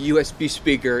player with a USB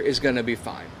speaker is going to be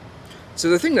fine. So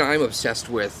the thing that I'm obsessed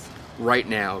with right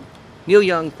now, Neil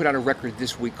Young put out a record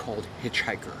this week called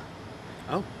Hitchhiker.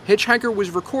 Oh. Hitchhiker was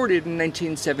recorded in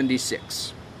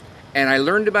 1976. And I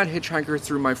learned about Hitchhiker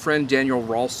through my friend Daniel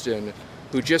Ralston,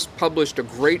 who just published a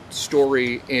great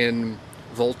story in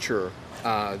Vulture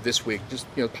this week, just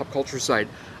pop culture site,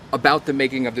 about the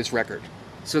making of this record.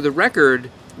 So the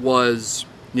record was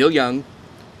Neil Young,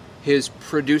 his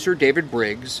producer David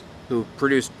Briggs, who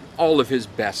produced all of his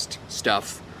best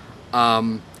stuff,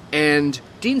 and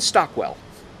Dean Stockwell.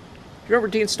 Do you remember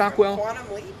Dean Stockwell? From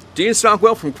Quantum Leap? Dean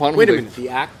Stockwell from Quantum Leap. Wait a minute, the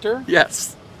actor?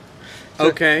 Yes.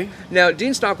 Okay. Now,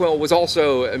 Dean Stockwell was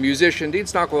also a musician. Dean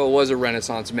Stockwell was a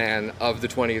Renaissance man of the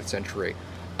 20th century.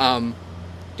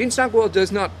 Dean Stockwell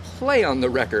does not play on the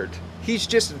record. He's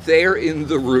just there in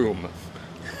the room.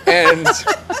 And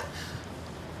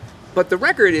but the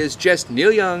record is just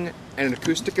Neil Young and an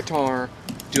acoustic guitar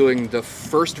doing the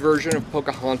first version of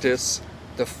Pocahontas,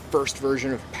 the first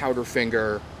version of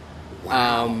Powderfinger,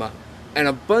 Wow. And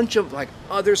a bunch of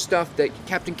other stuff that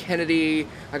Captain Kennedy,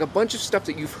 a bunch of stuff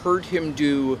that you've heard him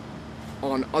do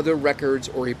on other records,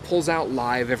 or he pulls out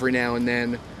live every now and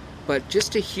then. But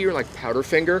just to hear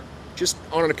Powderfinger just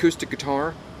on an acoustic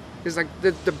guitar is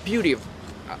the beauty of.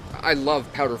 I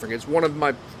love Powderfinger. It's one of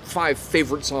my 5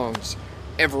 favorite songs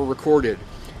ever recorded,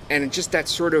 and just that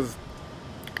sort of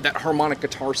that harmonic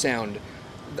guitar sound,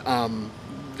 and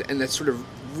that sort of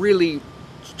really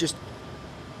just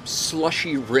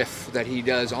slushy riff that he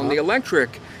does on the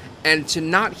electric, and to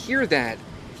not hear that,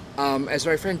 as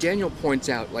my friend Daniel points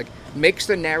out, makes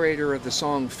the narrator of the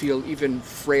song feel even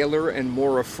frailer and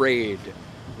more afraid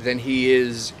than he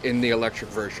is in the electric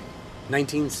version.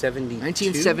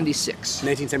 1976.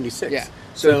 1976. Yeah.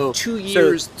 So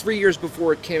 3 years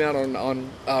before it came out on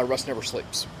Rust Never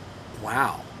Sleeps.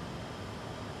 Wow.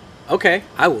 Okay,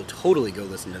 I will totally go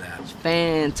listen to that. It's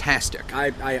fantastic.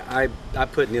 I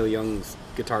put Neil Young's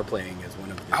guitar playing as one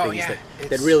of the things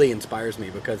that really inspires me,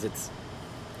 because it's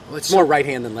more right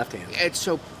hand than left hand. It's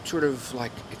so sort of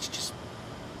it's just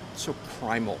so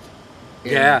primal.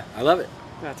 Yeah, I love it.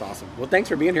 That's awesome. Well, thanks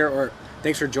for being here, or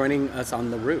thanks for joining us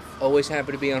on the roof. Always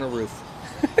happy to be on a roof.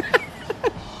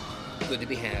 Good to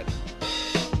be had.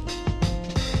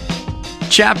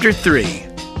 Chapter 3,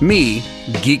 me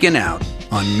geeking out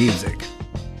on music.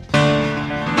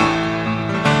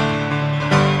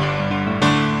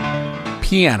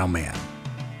 Piano Man.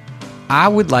 I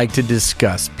would like to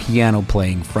discuss piano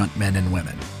playing frontmen and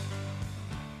women.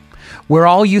 We're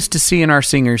all used to seeing our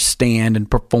singers stand and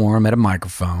perform at a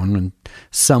microphone, and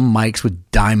some mics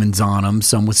with diamonds on them,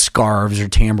 some with scarves or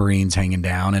tambourines hanging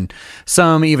down, and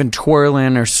some even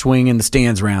twirling or swinging the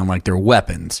stands around like they're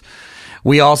weapons.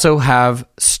 We also have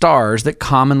stars that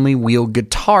commonly wield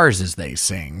guitars as they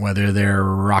sing, whether they're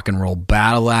rock and roll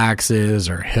battle axes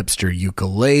or hipster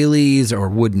ukuleles or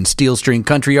wooden steel string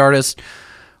country artists.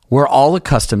 We're all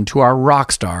accustomed to our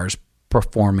rock stars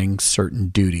performing certain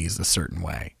duties a certain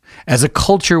way. As a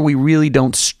culture, we really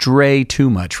don't stray too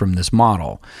much from this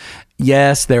model.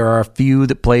 Yes, there are a few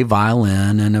that play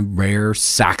violin and a rare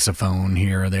saxophone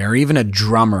here or there, even a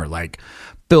drummer like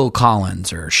Phil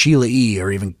Collins or Sheila E.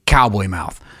 or even Cowboy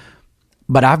Mouth.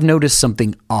 But I've noticed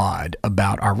something odd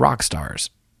about our rock stars.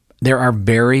 There are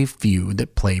very few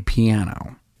that play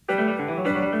piano.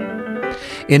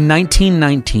 In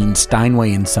 1919,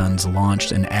 Steinway & Sons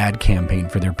launched an ad campaign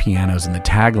for their pianos, and the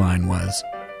tagline was,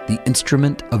 "The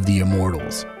instrument of the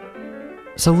immortals."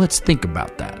 So let's think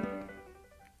about that.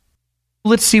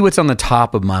 Let's see what's on the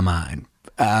top of my mind.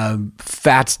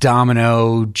 Fats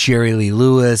Domino, Jerry Lee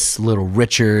Lewis, Little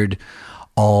Richard,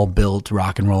 all built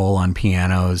rock and roll on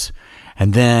pianos.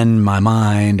 And then my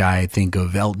mind, I think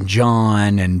of Elton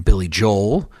John and Billy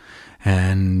Joel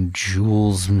and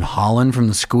Jules Holland from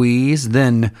the Squeeze.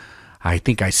 Then I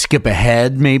think I skip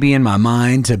ahead maybe in my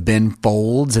mind to Ben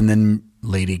Folds and then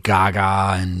Lady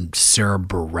Gaga and Sarah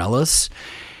Bareilles.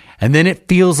 And then it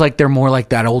feels like they're more like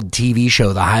that old TV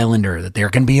show, The Highlander, that there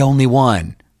can be only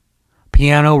one.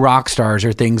 Piano rock stars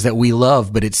are things that we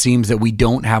love, but it seems that we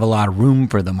don't have a lot of room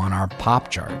for them on our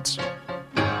pop charts.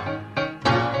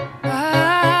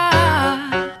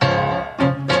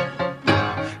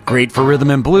 Great for rhythm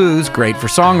and blues, great for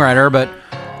songwriter, but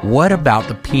what about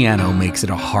the piano makes it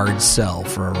a hard sell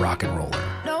for a rock and roller?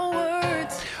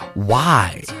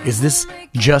 Why? Is this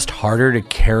just harder to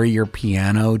carry your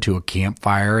piano to a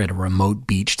campfire at a remote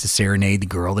beach to serenade the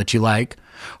girl that you like?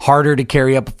 Harder to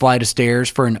carry up a flight of stairs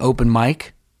for an open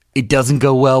mic? It doesn't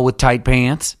go well with tight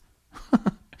pants?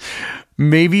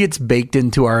 Maybe it's baked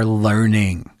into our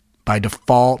learning. By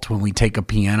default, when we take a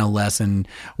piano lesson,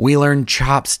 we learn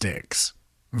chopsticks.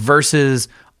 Versus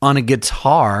on a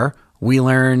guitar, we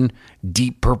learn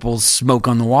Deep Purple's Smoke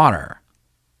on the Water.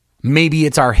 Maybe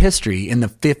it's our history in the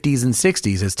 50s and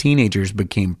 60s as teenagers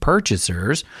became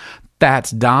purchasers.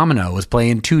 Fats Domino was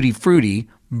playing Tutti Frutti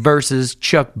versus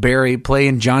Chuck Berry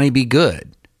playing Johnny B.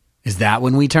 Good. Is that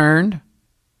when we turned?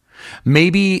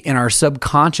 Maybe in our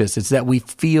subconscious, it's that we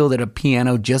feel that a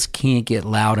piano just can't get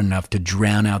loud enough to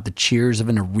drown out the cheers of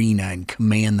an arena and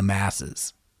command the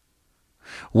masses.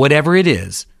 Whatever it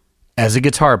is, as a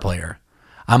guitar player,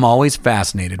 I'm always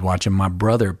fascinated watching my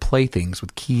brother play things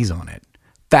with keys on it.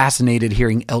 Fascinated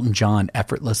hearing Elton John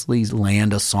effortlessly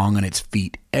land a song on its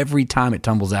feet every time it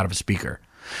tumbles out of a speaker.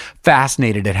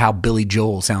 Fascinated at how Billy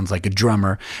Joel sounds like a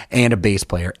drummer and a bass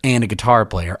player and a guitar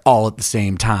player all at the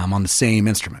same time on the same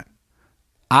instrument.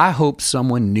 I hope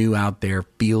someone new out there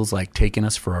feels like taking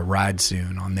us for a ride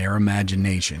soon on their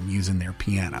imagination using their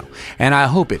piano. And I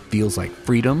hope it feels like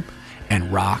freedom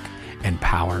and rock and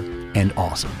power and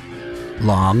awesome.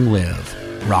 Long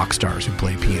live rock stars who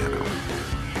play piano.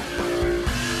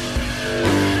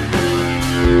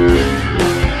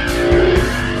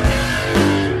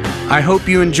 I hope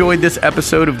you enjoyed this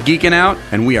episode of Geeking Out,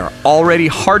 and we are already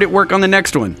hard at work on the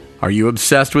next one. Are you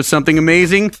obsessed with something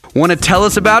amazing? Want to tell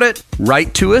us about it?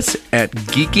 Write to us at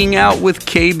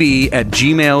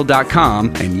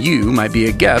geekingoutwithkb@gmail.com, and you might be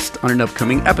a guest on an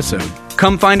upcoming episode.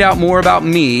 Come find out more about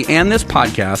me and this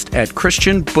podcast at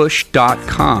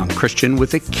christianbush.com. Christian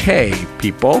with a K,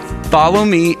 people. Follow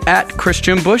me at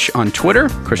Christian Bush on Twitter,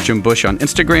 Christian Bush on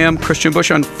Instagram, Christian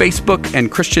Bush on Facebook, and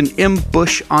Christian M.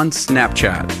 Bush on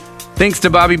Snapchat. Thanks to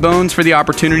Bobby Bones for the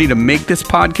opportunity to make this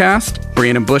podcast,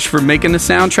 Brandon Bush for making the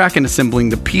soundtrack and assembling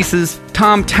the pieces,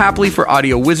 Tom Tapley for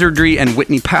audio wizardry, and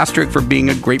Whitney Pastrick for being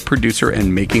a great producer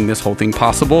and making this whole thing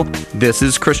possible. This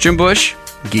is Christian Bush,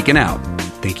 Geeking Out.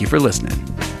 Thank you for listening.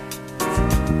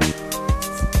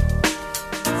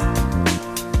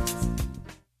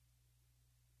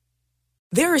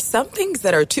 There are some things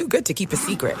that are too good to keep a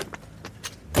secret.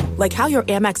 Like how your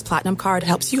Amex Platinum card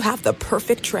helps you have the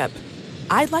perfect trip.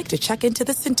 I'd like to check into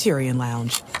the Centurion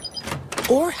Lounge.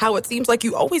 Or how it seems like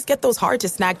you always get those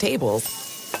hard-to-snag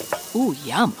tables. Ooh,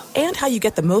 yum. And how you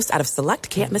get the most out of select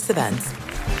can't-miss events.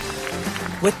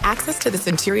 With access to the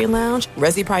Centurion Lounge,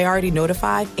 Resi Priority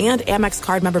Notify, and Amex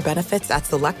card member benefits at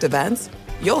select events,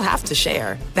 you'll have to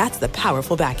share. That's the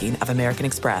powerful backing of American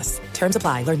Express. Terms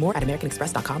apply. Learn more at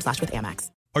americanexpress.com/withAmex.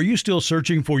 Are you still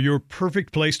searching for your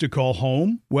perfect place to call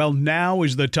home? Well, now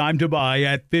is the time to buy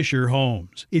at Fisher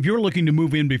Homes. If you're looking to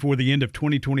move in before the end of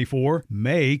 2024,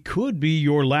 May could be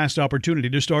your last opportunity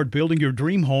to start building your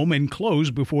dream home and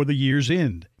close before the year's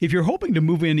end. If you're hoping to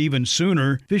move in even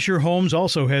sooner, Fisher Homes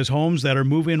also has homes that are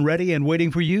move-in ready and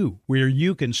waiting for you, where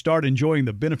you can start enjoying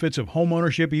the benefits of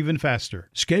homeownership even faster.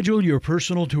 Schedule your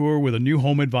personal tour with a new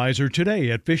home advisor today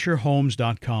at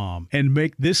FisherHomes.com and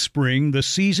make this spring the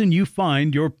season you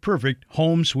find your perfect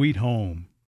home sweet home.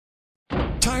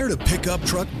 Tired of pickup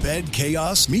truck bed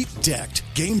chaos? Meet Decked.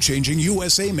 Game-changing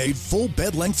USA-made full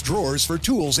bed-length drawers for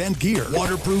tools and gear.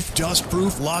 Waterproof,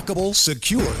 dust-proof, lockable,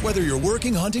 secure. Whether you're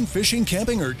working, hunting, fishing,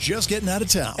 camping, or just getting out of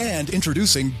town. And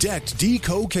introducing Decked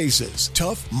Deco cases.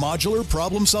 Tough, modular,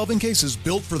 problem-solving cases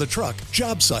built for the truck,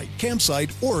 job site,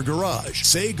 campsite, or garage.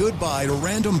 Say goodbye to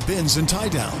random bins and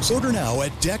tie-downs. Order now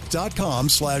at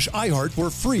Decked.com/iHeart for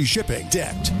free shipping.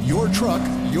 Decked. Your truck,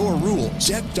 your rules.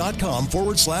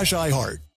 Decked.com/iHeart.